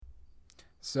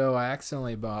So I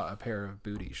accidentally bought a pair of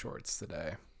booty shorts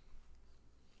today.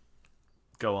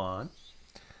 Go on.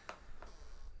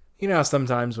 You know,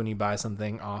 sometimes when you buy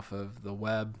something off of the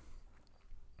web,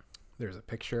 there's a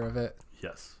picture of it.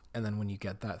 Yes. And then when you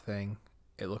get that thing,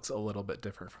 it looks a little bit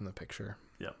different from the picture.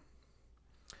 Yep.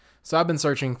 So I've been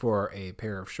searching for a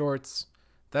pair of shorts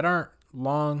that aren't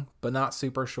long, but not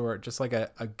super short. Just like a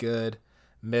good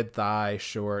mid-thigh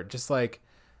short. Just like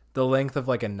the length of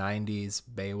like a 90s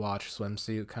Baywatch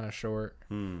swimsuit kind of short.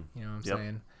 You know what I'm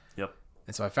saying? Yep.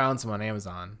 And so I found some on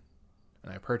Amazon.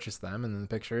 And I purchased them, and in the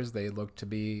pictures, they look to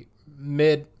be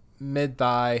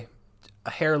mid-thigh, a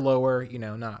hair lower,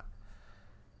 not.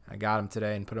 I got them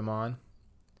today and put them on.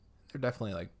 They're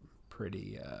definitely, like,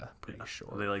 pretty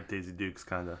short. Are they like Daisy Dukes,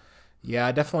 kind of? Yeah,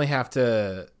 I definitely have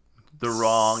to The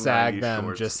wrong sag 90s them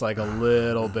shorts. just, like, a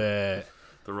little bit.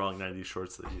 The wrong 90s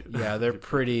shorts that you... Yeah, they're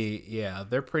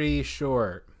pretty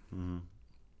short. Mm-hmm.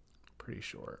 Pretty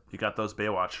short. You got those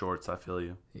Baywatch shorts, I feel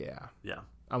you. Yeah. Yeah.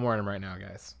 I'm wearing them right now,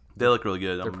 guys. They look really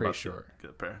good. They're pretty short.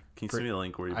 Get a pair. Can you send me a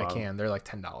link where you bought I can. them? They're like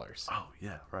 $10. Oh,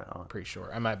 yeah. Right on. Pretty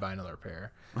short. I might buy another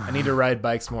pair. I need to ride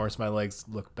bikes more so my legs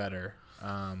look better.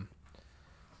 Ain't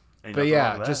But nothing yeah,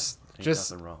 wrong with that. Ain't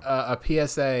just nothing wrong. a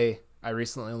PSA. I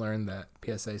recently learned that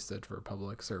PSA stood for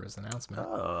public service announcement.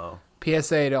 Oh.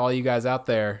 PSA to all you guys out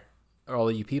there, or all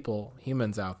you people,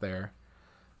 humans out there.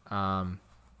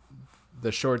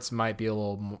 The shorts might be a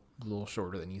little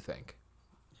shorter than you think.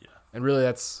 Yeah. And really,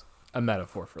 that's a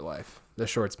metaphor for life. The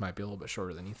shorts might be a little bit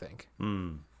shorter than you think.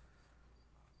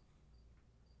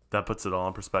 That puts it all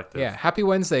in perspective. Yeah. Happy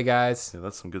Wednesday, guys. Yeah,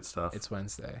 that's some good stuff. It's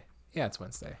Wednesday. Yeah, it's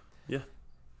Wednesday. Yeah.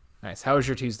 Nice. How was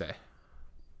your Tuesday?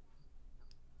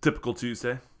 Typical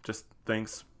Tuesday. Just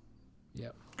thanks.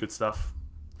 Yep. Good stuff.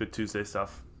 Good Tuesday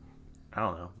stuff. I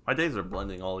don't know. My days are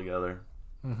blending all together.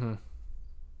 Mm-hmm.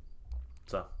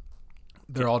 So.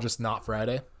 They're all just not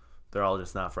Friday? They're all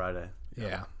just not Friday.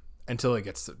 Yeah. Until it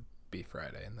gets to be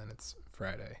Friday, and then it's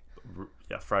Friday.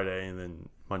 Yeah, Friday and then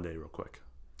Monday real quick.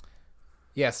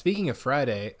 Yeah, speaking of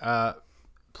Friday,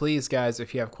 please, guys,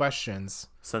 if you have questions,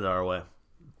 send it our way.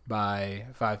 By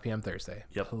 5 p.m. Thursday.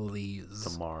 Yep. Please.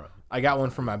 Tomorrow. I got one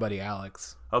from my buddy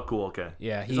Alex. Oh, cool. Okay.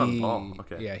 Yeah, He's on the ball.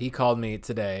 Okay. Yeah, he called me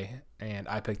today, and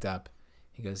I picked up.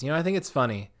 He goes, I think it's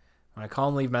funny. When I call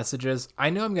and leave messages, I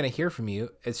know I'm going to hear from you.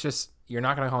 It's just, you're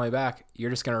not going to call me back. You're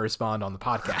just going to respond on the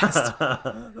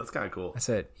podcast. That's kind of cool. I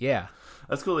said, yeah.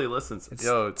 That's cool that he listens. It's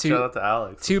shout out to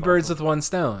Alex. Two birds with one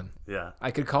stone. Yeah.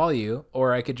 I could call you,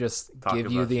 or I could just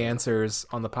give you the you. answers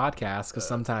on the podcast, because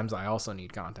sometimes I also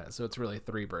need content. So it's really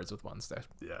three birds with one stone.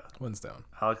 Yeah. One stone.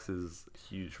 Alex is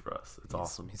huge for us. It's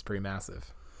awesome. He's pretty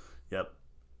massive. Yep.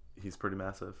 He's pretty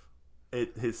massive.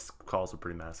 His calls are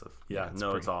pretty massive. Yeah.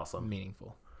 It's awesome.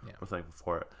 Meaningful. Yeah. We're thankful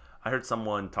for it. I heard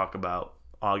someone talk about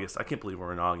August. I can't believe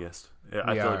we're in August.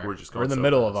 I feel like we're just going We're in the so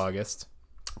middle fast. of August.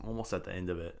 I'm almost at the end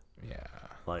of it. Yeah.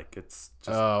 Like it's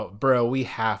just bro, we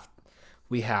have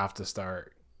to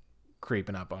start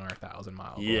creeping up on our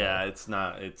 1,000-mile goal. Yeah,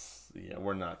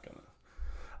 we're not gonna.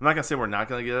 I'm not gonna say we're not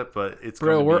gonna get it, but it's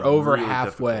bro. Gonna we're be over really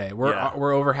halfway. difficult.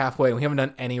 We're over halfway. We haven't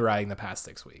done any riding the past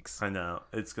 6 weeks. I know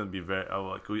it's gonna be very.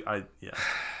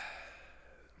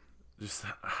 Just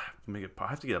make it. I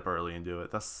have to get up early and do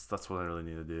it. That's what I really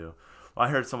need to do. I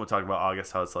heard someone talk about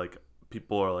August, how it's like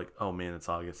people are like, oh man, it's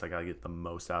August. I gotta get the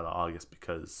most out of August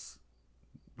because,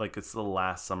 like, it's the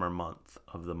last summer month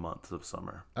of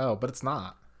summer. Oh, but it's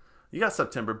not. You got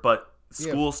September, but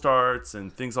school starts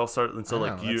and things all start, and so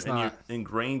like you're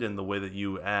ingrained in the way that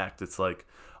you act. It's like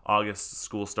August,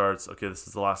 school starts. Okay, this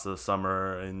is the last of the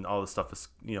summer, and all this stuff is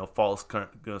fall's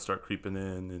gonna start creeping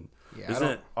in, and isn't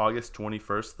it August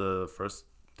 21st the first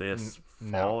day of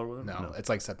fall or whatever? No, it's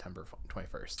like September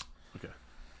 21st. Okay.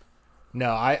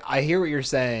 No, I hear what you're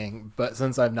saying, but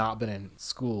since I've not been in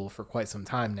school for quite some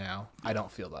time now, I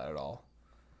don't feel that at all.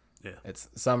 Yeah. It's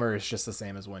summer is just the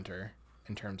same as winter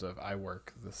in terms of I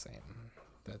work the same.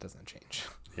 That doesn't change.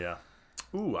 Yeah.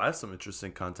 Ooh, I have some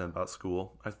interesting content about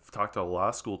school. I've talked to a lot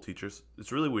of school teachers.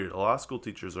 It's really weird. A lot of school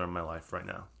teachers are in my life right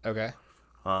now. Okay.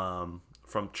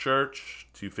 From church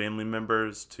to family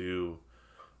members to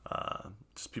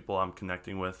just people I'm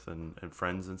connecting with and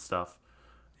friends and stuff.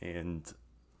 And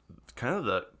kind of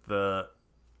the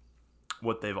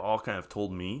what they've all kind of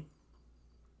told me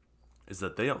is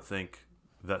that they don't think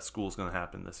that school's going to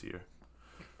happen this year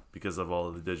because of all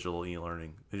of the digital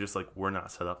e-learning. They're just like, we're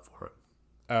not set up for it.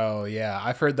 Oh yeah,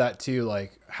 I've heard that too.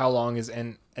 Like, how long is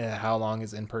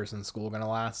in-person school gonna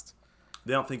last?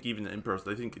 They don't think even in person.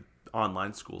 They think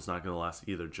online school's not gonna last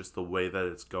either. Just the way that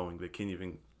it's going, they can't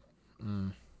even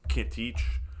can't teach.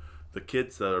 The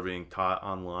kids that are being taught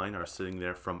online are sitting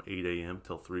there from 8 a.m.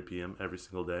 till 3 p.m. every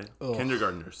single day. Ugh.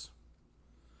 Kindergartners.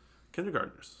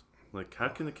 Like, how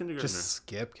can a kindergartner? Just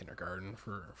skip kindergarten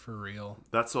for real.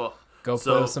 That's all. Go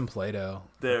So, play with some Play-Doh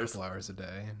a there's- couple hours a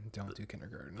day and don't do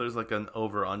kindergarten. There's like an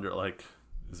over-under, like,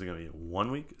 is it going to be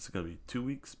 1 week? Is it going to be 2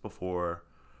 weeks before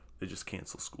they just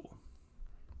cancel school?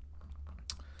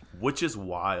 Which is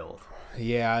wild.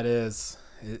 Yeah, it is.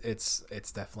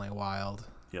 It's definitely wild.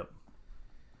 Yep.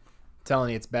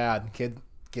 Telling you, it's bad.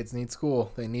 Kids need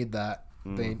school. They need that.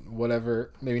 They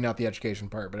whatever. Maybe not the education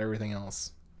part, but everything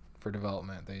else for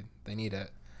development. They need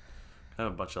it. I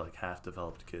have a bunch of like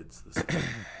half-developed kids. This year.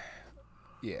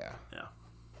 Yeah. Yeah.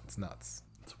 It's nuts.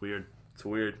 It's weird. It's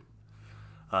weird.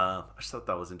 I just thought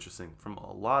that was interesting from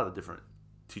a lot of different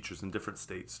teachers in different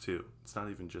states too. It's not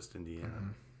even just Indiana.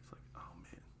 It's like, oh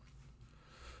man.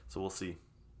 So we'll see.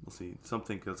 We'll see. Some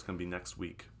think that's going to be next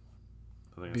week.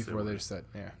 Before they said,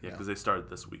 Yeah, because they started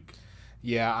this week.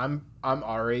 Yeah, I'm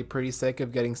already pretty sick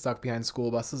of getting stuck behind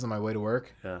school buses on my way to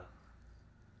work. Yeah.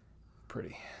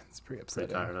 It's pretty upsetting.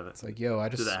 Pretty tired of it. It's like, yo, I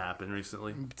just Did that happen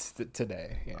recently?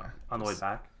 today. Yeah. On the way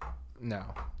back? No,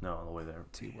 No, on the way there.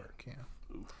 to work. Yeah.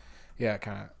 Oof. Yeah,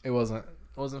 kind of. It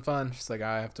wasn't fun. Just like,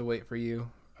 I have to wait for you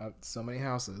at so many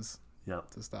houses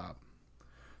Yep. to stop.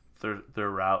 Their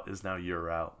route is now your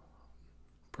route.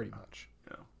 Pretty much.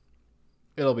 Yeah.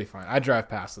 It'll be fine. I drive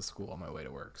past the school on my way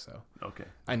to work, so Okay.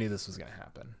 I knew this was gonna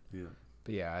happen. Yeah.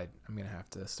 But yeah, I'm gonna have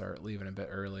to start leaving a bit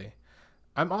early.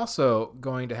 I'm also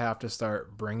going to have to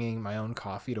start bringing my own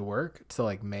coffee to work to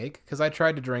like make, because I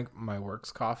tried to drink my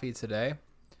work's coffee today.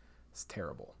 It's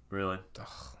terrible. Really? Ugh,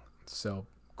 so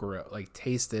gross. Like,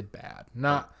 tasted bad.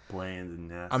 Not. Bland and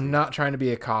nasty. I'm not trying to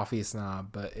be a coffee snob,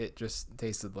 but it just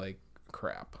tasted like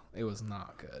crap. It was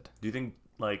not good. Do you think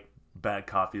like bad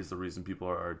coffee is the reason people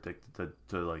are addicted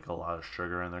to like a lot of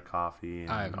sugar in their coffee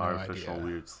and I have no artificial idea.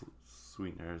 weird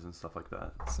sweeteners and stuff like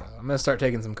that? So I'm gonna start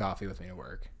taking some coffee with me to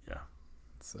work. Yeah.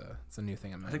 It's a new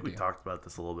thing I'm gonna I think do. we talked about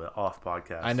this a little bit off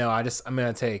podcast. I know. I'm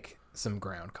gonna take some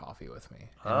ground coffee with me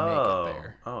and Oh. make it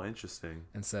there Oh, interesting.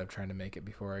 instead of trying to make it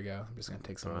before I go. I'm just gonna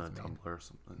take some Throw in a with me. tumbler or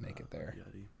something. make it there.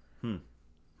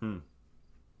 Yeti.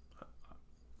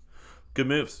 Good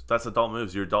moves. That's adult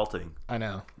moves. You're adulting. I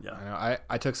know. Yeah. I know.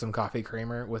 I took some coffee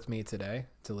creamer with me today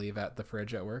to leave at the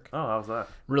fridge at work. Oh, how's that?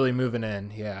 Really moving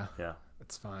in. Yeah, Yeah.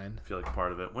 it's fine. I feel like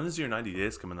part of it. When is your 90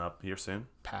 days coming up? Here soon?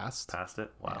 Past. Past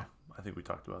it? Wow. Yeah. I think we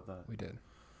talked about that. We did.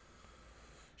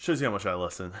 Shows you how much I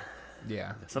listen.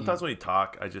 Yeah. Sometimes when you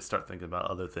talk, I just start thinking about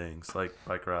other things like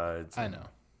bike rides. I know.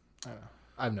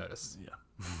 I've noticed. Yeah.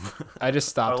 I just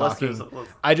stopped Our talking. listeners-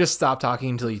 I just stopped talking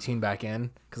until you tune back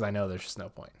in because I know there's just no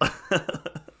point.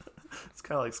 It's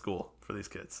kind of like school for these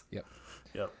kids. Yep.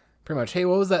 Yep. Pretty much. Hey,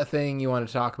 what was that thing you wanted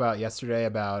to talk about yesterday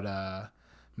about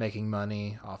making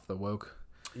money off the woke?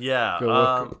 Yeah. Go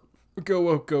woke, go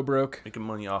woke, go broke. Making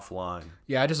money offline.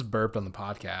 Yeah, I just burped on the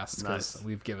podcast because Nice.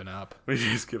 we've given up. We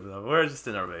just give it up. We're just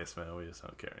in our basement. We just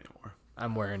don't care anymore.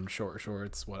 I'm wearing short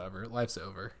shorts, whatever. Life's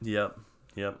over. Yep.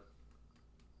 Yep.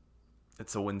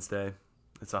 It's a Wednesday.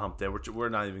 It's a hump day. We're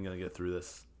not even going to get through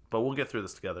this, but we'll get through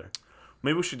this together.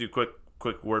 Maybe we should do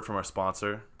quick word from our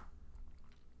sponsor,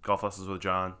 Golf Lessons with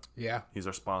John. Yeah. He's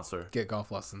our sponsor. Get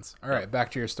golf lessons. All right, back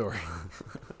to your story.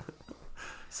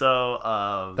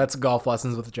 So That's Golf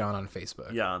Lessons with John on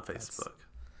Facebook. yeah, on Facebook.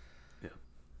 Yeah.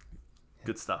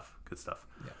 Good stuff. Good stuff.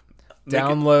 Yeah. Make it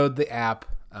Download the app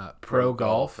Pro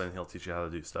Golf. and he'll teach you how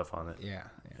to do stuff on it. Yeah.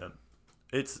 Yeah.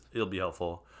 Yep. It'll be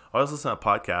helpful. I was listening to a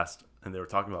podcast and they were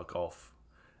talking about golf,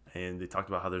 and they talked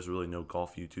about how there's really no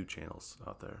golf YouTube channels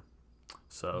out there.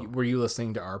 So Were you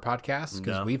listening to our podcast?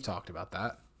 Because No. we've talked about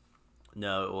that.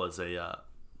 no, it was a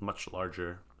much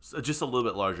larger, just a little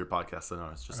bit larger podcast than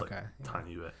ours, just like Okay, yeah.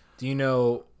 tiny bit. Do you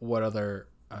know what other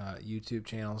YouTube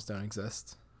channels don't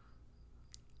exist?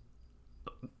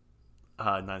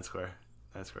 9 Square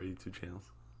YouTube channels.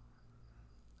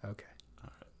 Okay.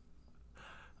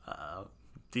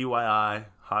 DIY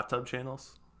hot tub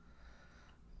channels.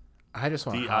 I just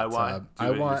want a hot DIY. tub. Do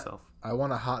it yourself. I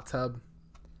want a hot tub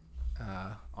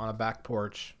on a back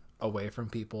porch away from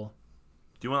people.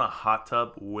 Do you want a hot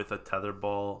tub with a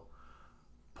tetherball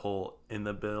pull in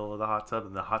the middle of the hot tub,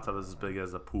 and the hot tub is as big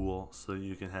as a pool, so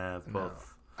you can have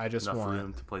both I just enough want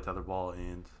room to play tetherball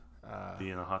and be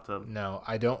in a hot tub? No,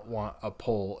 I don't want a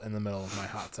pole in the middle of my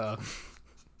hot tub.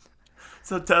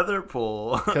 It's a tether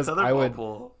pull. 'Cause Tether I ball would-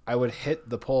 pull. I would hit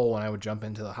the pole when I would jump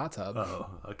into the hot tub. Oh,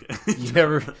 okay. You've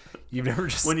never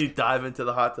just when you dive into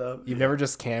the hot tub. you've never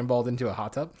just cannonballed into a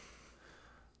hot tub.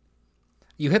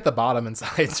 You hit the bottom and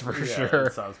sides for Yeah, sure,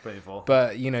 It sounds painful.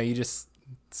 but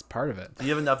it's part of it. If you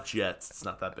have enough jets, it's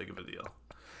not that big of a deal.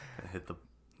 And hit the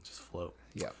just float.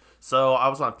 Yep. So I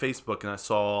was on Facebook and I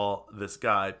saw this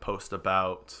guy post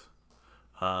about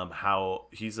how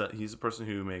he's a person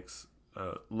who makes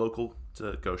local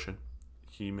to Goshen.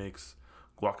 He makes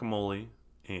guacamole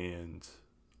and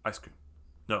ice cream.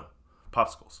 No,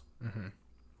 popsicles. Mm-hmm.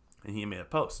 And he made a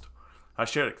post. I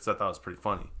shared it because I thought it was pretty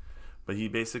funny. But he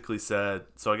basically said,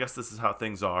 so I guess this is how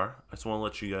things are. I just want to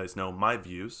let you guys know my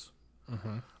views.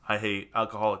 Mm-hmm. I hate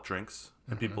alcoholic drinks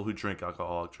and people who drink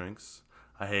alcoholic drinks.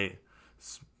 I hate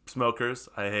smokers.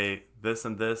 I hate this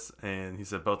and this. And he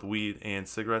said both weed and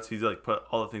cigarettes. He's like put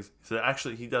all the things. He said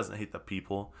actually he doesn't hate the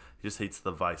people. He just hates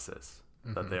the vices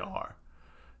that they are.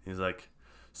 He's like,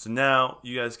 so now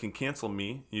you guys can cancel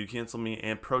me. You cancel me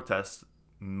and protest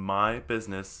my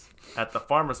business at the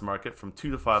farmer's market from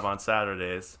 2 to 5 on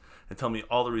Saturdays and tell me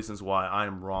all the reasons why I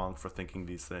am wrong for thinking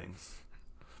these things.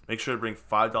 Make sure to bring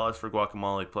 $5 for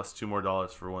guacamole plus $2 more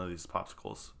for one of these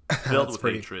popsicles filled with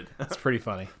hatred. That's pretty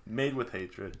funny. Made with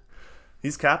hatred.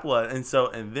 He's capitalized.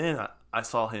 And then I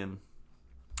saw him,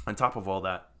 on top of all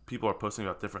that, people are posting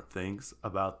about different things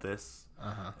about this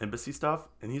embassy stuff,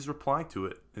 and he's replying to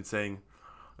it and saying,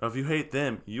 if you hate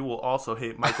them, you will also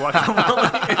hate my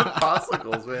guacamole and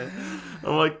popsicles, man.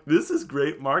 I'm like, this is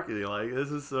great marketing. Like,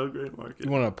 this is so great marketing.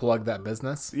 You want to plug that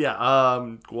business? Yeah,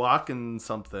 guac and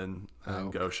something in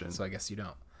Goshen. So I guess you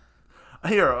don't.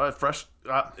 Here, fresh.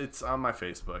 It's on my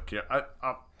Facebook. Yeah,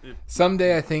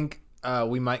 Someday I think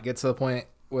we might get to the point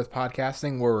with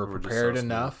podcasting where we're just prepared so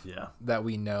enough that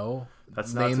we know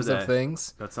names of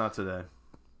things. That's not today.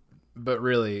 But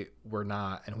really, we're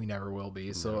not, and we never will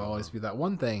be. So it'll always be that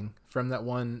one thing from that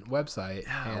one website.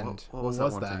 Yeah, and what was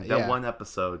that? That one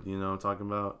episode, you know what I'm talking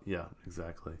about? Yeah,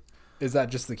 exactly. Is that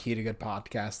just the key to good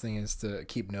podcasting, is to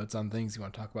keep notes on things you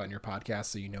want to talk about in your podcast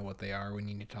so you know what they are when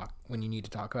you need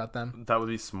to talk about them? That would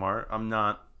be smart. I'm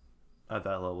not at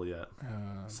that level yet.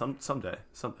 Someday.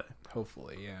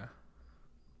 Hopefully, yeah.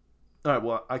 All right,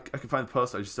 well, I can find the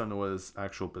post. I just don't know what his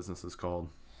actual business is called.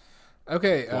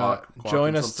 Okay, Guac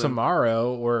join us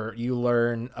tomorrow where you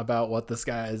learn about what this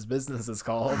guy's business is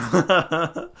called.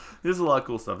 There's a lot of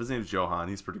cool stuff. His name's Johan.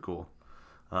 He's pretty cool.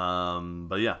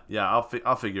 But yeah,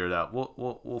 I'll figure it out.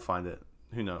 We'll find it.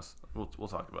 Who knows? We'll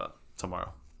talk about it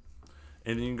tomorrow.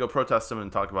 And then you can go protest him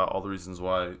and talk about all the reasons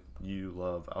why you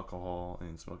love alcohol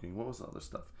and smoking. What was the other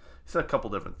stuff? He said a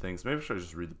couple different things. Maybe I should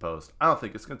just read the post. I don't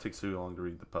think it's gonna take too long to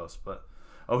read the post. But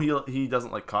he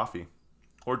doesn't like coffee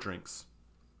or drinks.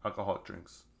 Alcoholic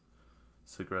drinks,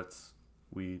 cigarettes,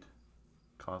 weed,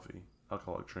 coffee,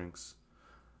 alcoholic drinks.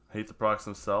 I hate the products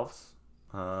themselves.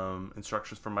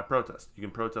 Instructions for my protest. You can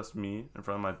protest me in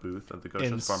front of my booth at the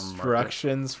Goshen Farmer Market.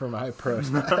 Instructions for my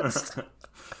protest.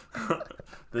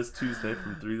 This Tuesday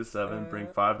from 3 to 7, bring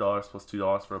 $5 plus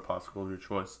 $2 for a popsicle of your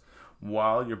choice.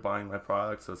 While you're buying my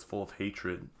products that's full of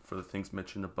hatred for the things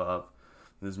mentioned above,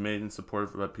 it is made and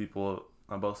supported by people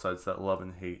on both sides that love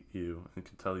and hate you and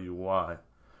can tell you why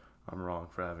I'm wrong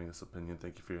for having this opinion.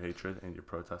 Thank you for your hatred and your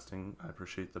protesting. I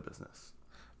appreciate the business.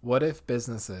 What if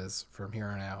businesses from here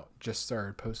on out just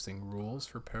started posting rules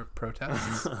for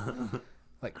protests?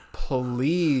 Like,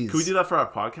 please. Can we do that for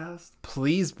our podcast?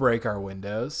 Please break our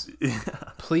windows. Yeah.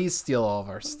 Please steal all of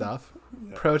our stuff.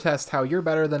 Yeah. Protest how you're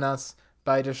better than us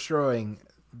by destroying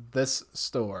this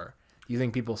store. You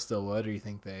think people still would, or you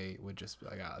think they would just be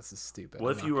like, oh, this is stupid?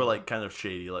 What if you were like kind of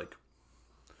shady, like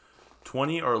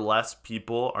 20 or less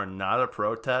people are not a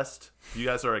protest. You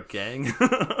guys are a gang.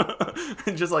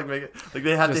 And just like make it like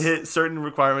they have to hit certain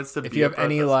requirements to be. If you have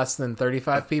any less than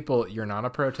 35 people, you're not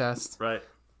a protest. Right.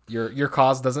 Your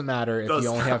cause doesn't matter if you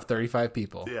only have 35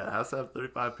 people. Yeah, it has to have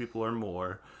 35 people or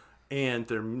more. And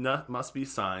there must be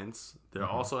signs. There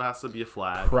also has to be a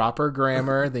flag. Proper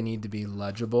grammar. They need to be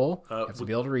legible. You have to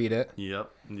be able to read it. Yep.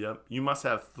 You must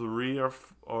have 3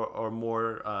 or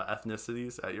more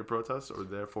ethnicities at your protest, or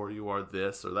therefore you are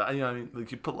this or that. You know what I mean?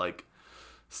 Like you put like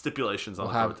stipulations on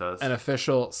the protest. An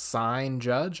official sign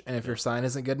judge, and if your sign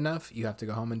isn't good enough, you have to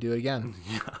go home and do it again.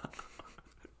 Yeah.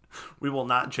 We will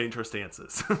not change our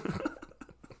stances.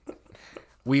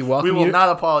 We will not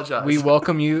apologize. We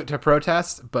welcome you to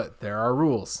protest, but there are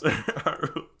rules.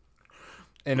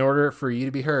 In order for you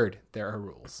to be heard, there are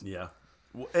rules. Yeah.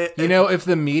 If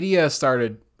the media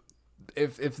started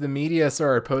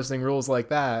posting rules like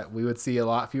that, we would see a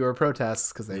lot fewer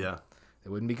protests because they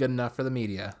wouldn't be good enough for the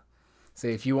media.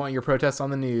 Say, if you want your protest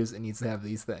on the news, it needs to have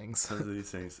these things.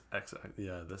 These things. Exactly.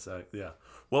 Yeah.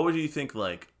 What would you think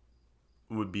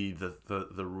would be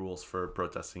the rules for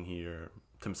protesting here,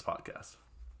 Tim's podcast?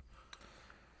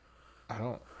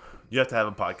 You have to have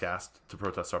a podcast to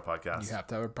protest our podcast. You have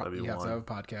to have a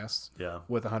podcast. Yeah.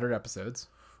 With 100 episodes.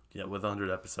 Yeah, with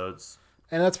 100 episodes.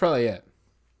 And that's probably it.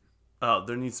 Oh,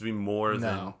 there needs to be more than.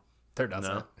 No, there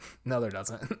doesn't. No, there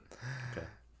doesn't. Okay.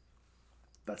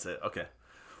 That's it. Okay.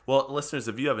 Well, listeners,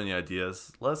 if you have any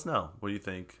ideas, let us know. What do you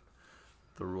think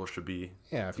the rule should be?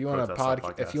 Yeah, if you want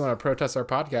to if you want to protest our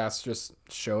podcast, just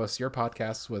show us your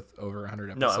podcasts with over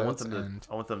 100 No, episodes.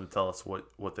 I want them to tell us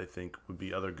what they think would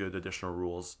be other good additional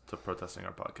rules to protesting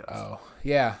our podcast. Oh,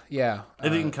 yeah.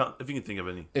 If you can think of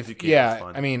any. If you can't, yeah, that's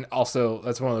fine. I mean, also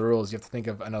that's one of the rules. You have to think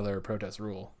of another protest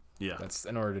rule. Yeah. That's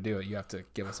in order to do it. You have to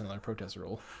give us another protest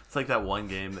rule. It's like that one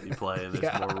game that you play and there's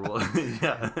Yeah. more rules.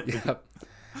 Yeah.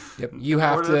 Yep. You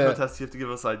have In order to protest, you have to give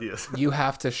us ideas you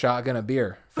have to shotgun a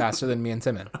beer faster than me and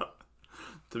Timon.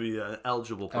 to be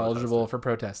eligible. Eligible for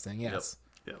protesting. Yes.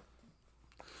 Yep.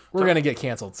 We're gonna get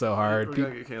canceled so hard. We're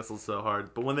gonna get canceled so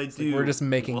hard, but when they do, we're just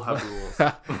making we'll have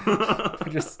rules.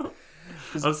 We're just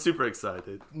I'm super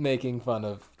excited. making fun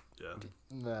of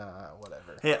Yeah.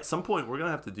 whatever. Hey, at some point we're gonna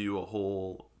have to do a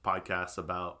whole podcast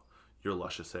about your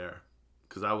luscious hair,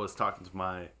 because I was talking to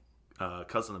my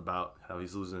cousin about how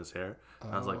he's losing his hair,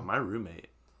 and I was like, my roommate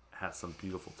has some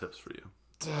beautiful tips for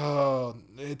you. Oh,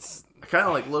 it's I kind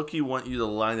of like low-key want you to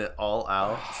line it all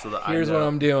out so that here's I know what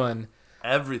I'm doing.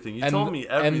 everything. You told me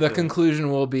everything. And the conclusion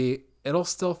will be it'll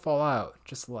still fall out,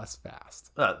 just less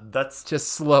fast. That's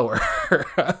Just slower.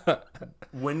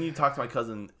 when you talk to my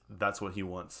cousin, that's what he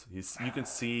wants. You can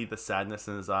see the sadness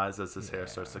in his eyes as his hair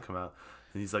starts to come out.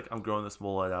 And he's like, I'm growing this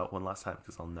mullet out one last time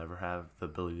because I'll never have the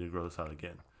ability to grow this out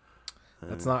again.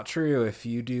 That's not true. If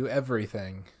you do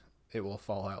everything, it will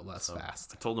fall out less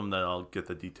fast. I told him that I'll get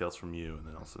the details from you and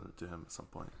then I'll send it to him at some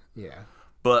point. Yeah.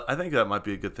 But I think that might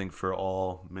be a good thing for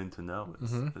all men to know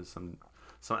is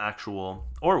some actual,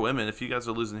 or women, if you guys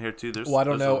are losing hair too. Well, I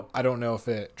don't know. I don't know if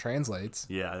it translates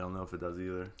Yeah, I don't know if it does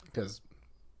either. because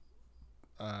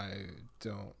I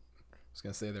was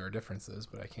gonna say there are differences,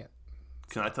 but I can't.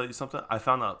 Can I tell you something? I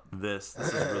found out this.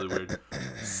 This is really weird.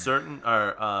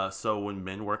 So when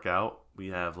men work out, we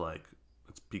have like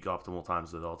it's peak optimal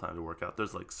times at all time to work out.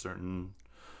 There's like certain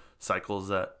cycles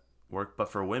that work,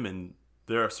 but for women,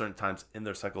 there are certain times in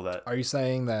their cycle that Are you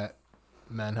saying that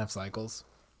men have cycles?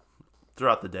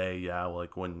 throughout the day, yeah,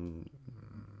 like when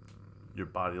your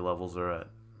body levels are at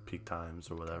peak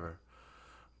times or whatever.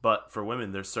 But for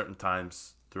women, there's certain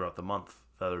times throughout the month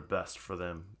that are best for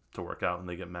them to work out and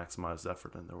they get maximized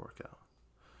effort in their workout.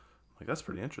 Like, that's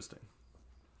pretty interesting.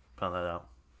 Found that out.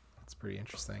 That's pretty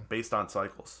interesting. Based on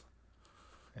cycles.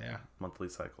 Yeah. Monthly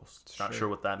cycles. Not sure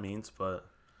what that means, but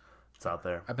it's out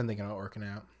there. I've been thinking about working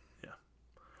out. Yeah.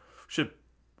 Should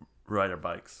ride our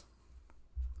bikes.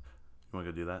 You want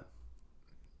to go do that?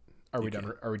 Are we done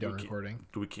recording?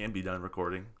 We can be done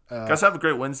recording. Guys, have a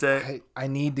great Wednesday. I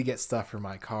need to get stuff for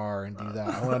my car and do that.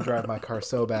 I want to drive my car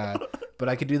so bad, but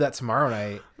I could do that tomorrow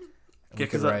night. We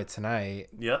could ride tonight.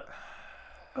 Yep.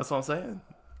 That's what I'm saying.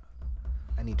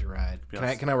 I need to ride.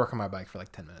 Can I work on my bike for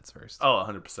like 10 minutes first? Oh,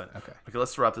 100%. Okay. Okay,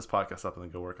 let's wrap this podcast up and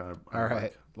then go work on our All right.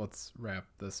 bike. Let's wrap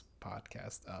this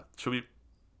podcast up. Should we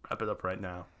wrap it up right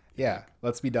now? Yeah.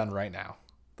 Let's be done right now.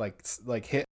 Like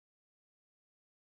hit